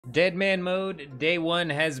Deadman mode, day one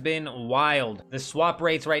has been wild. The swap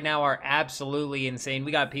rates right now are absolutely insane.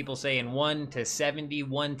 We got people saying 1 to 70,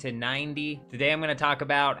 1 to 90. Today I'm going to talk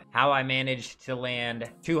about how I managed to land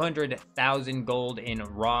 200,000 gold in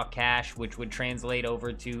raw cash, which would translate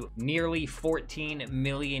over to nearly 14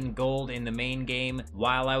 million gold in the main game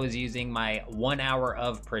while I was using my 1 hour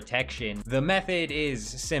of protection. The method is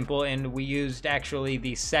simple, and we used actually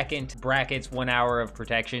the second bracket's 1 hour of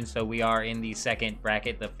protection. So we are in the second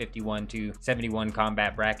bracket, the 51 to 71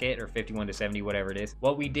 combat bracket, or 51 to 70, whatever it is.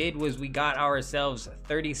 What we did was we got ourselves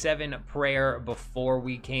 37 prayer before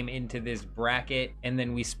we came into this bracket, and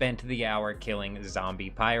then we spent the hour killing zombie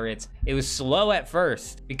pirates. It was slow at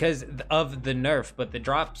first because of the nerf, but the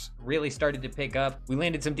drops really started to pick up. We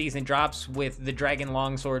landed some decent drops with the dragon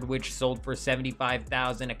longsword, which sold for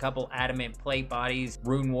 75,000, a couple adamant plate bodies,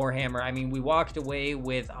 rune warhammer. I mean, we walked away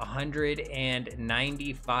with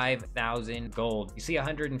 195,000 gold. You see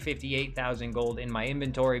 158,000 gold in my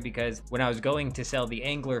inventory because when I was going to sell the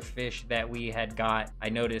angler fish that we had got, I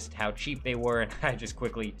noticed how cheap they were, and I just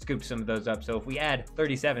quickly scooped some of those up. So if we add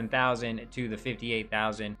 37,000 to the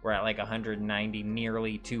 58,000, we're at like 190,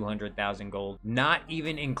 nearly 200,000 gold. Not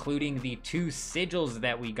even including the two sigils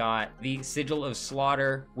that we got, the sigil of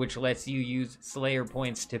slaughter, which lets you use slayer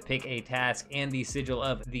points to pick a task, and the sigil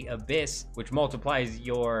of the abyss, which multiplies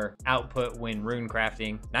your output when rune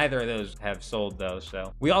crafting. Neither of those have sold though. So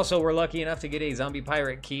we also were lucky enough to get a zombie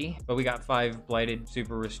pirate key, but we got 5 blighted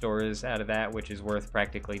super restorers out of that, which is worth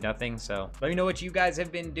practically nothing. So let me know what you guys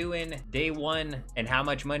have been doing day one and how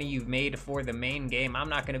much money you've made for the main game. I'm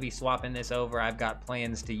not going to be swapping this over. I've got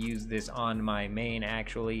plans to use this on my main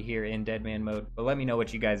actually here in Deadman mode, but let me know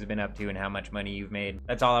what you guys have been up to and how much money you've made.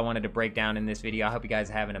 That's all I wanted to break down in this video. I hope you guys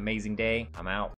have an amazing day. I'm out.